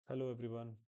Hello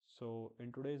everyone. So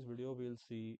in today's video, we'll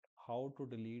see how to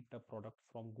delete a product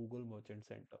from Google Merchant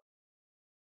Center.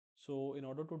 So in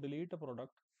order to delete a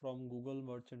product from Google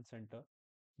Merchant Center,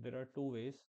 there are two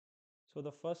ways. So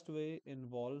the first way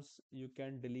involves you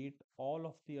can delete all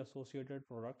of the associated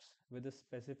products with a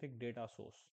specific data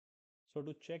source. So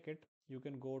to check it, you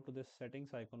can go to this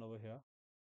settings icon over here,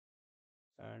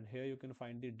 and here you can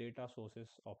find the data sources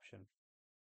option.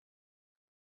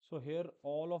 So here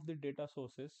all of the data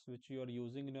sources which you are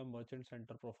using in your Merchant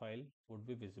Center profile would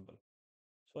be visible.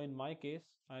 So in my case,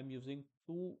 I'm using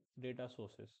two data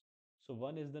sources. So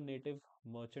one is the native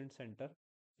merchant center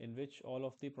in which all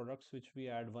of the products which we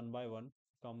add one by one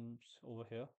comes over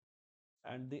here.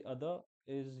 And the other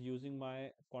is using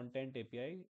my content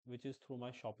API, which is through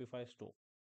my Shopify store.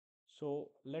 So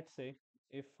let's say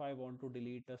if I want to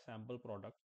delete a sample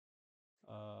product,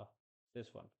 uh, this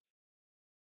one.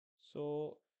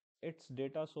 So its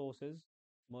data source is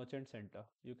merchant center.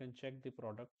 You can check the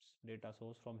products data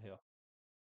source from here.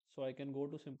 So I can go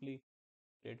to simply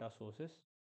data sources,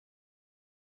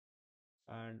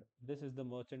 and this is the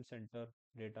merchant center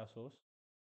data source.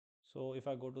 So if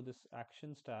I go to this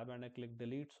actions tab and I click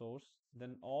delete source,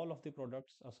 then all of the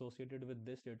products associated with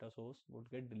this data source would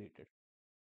get deleted.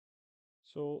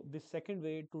 So the second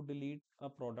way to delete a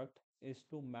product is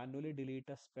to manually delete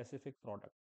a specific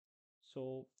product.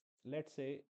 So let's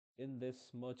say in this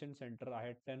merchant center I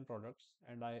had 10 products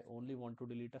and I only want to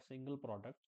delete a single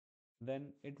product,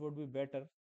 then it would be better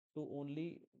to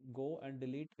only go and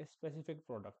delete a specific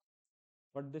product,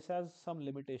 but this has some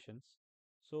limitations.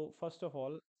 So first of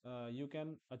all, you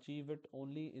can achieve it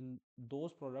only in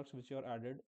those products which are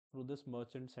added through this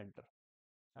merchant center.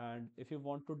 And if you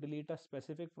want to delete a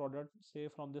specific product, say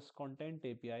from this content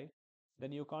API,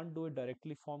 then you can't do it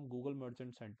directly from Google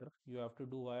Merchant Center. You have to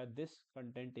do via this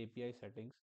content API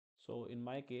settings. So in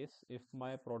my case, if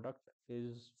my product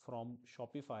is from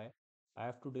Shopify, I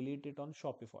have to delete it on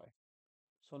Shopify.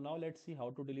 So now let's see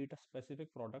how to delete a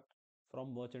specific product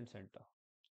from Merchant Center.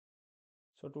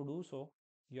 So to do so,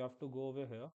 you have to go over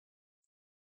here.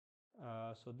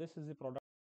 So this is the product.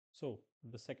 So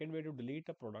the second way to delete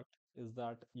a product is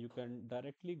that you can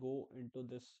directly go into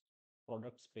this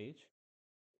products page,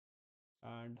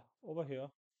 and over here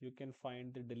you can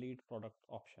find the delete product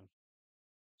option.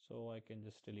 So I can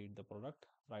just delete the product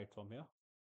right from here,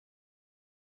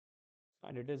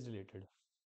 and it is deleted.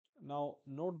 Now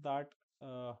note that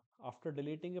after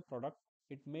deleting a product,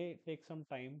 it may take some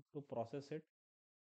time to process it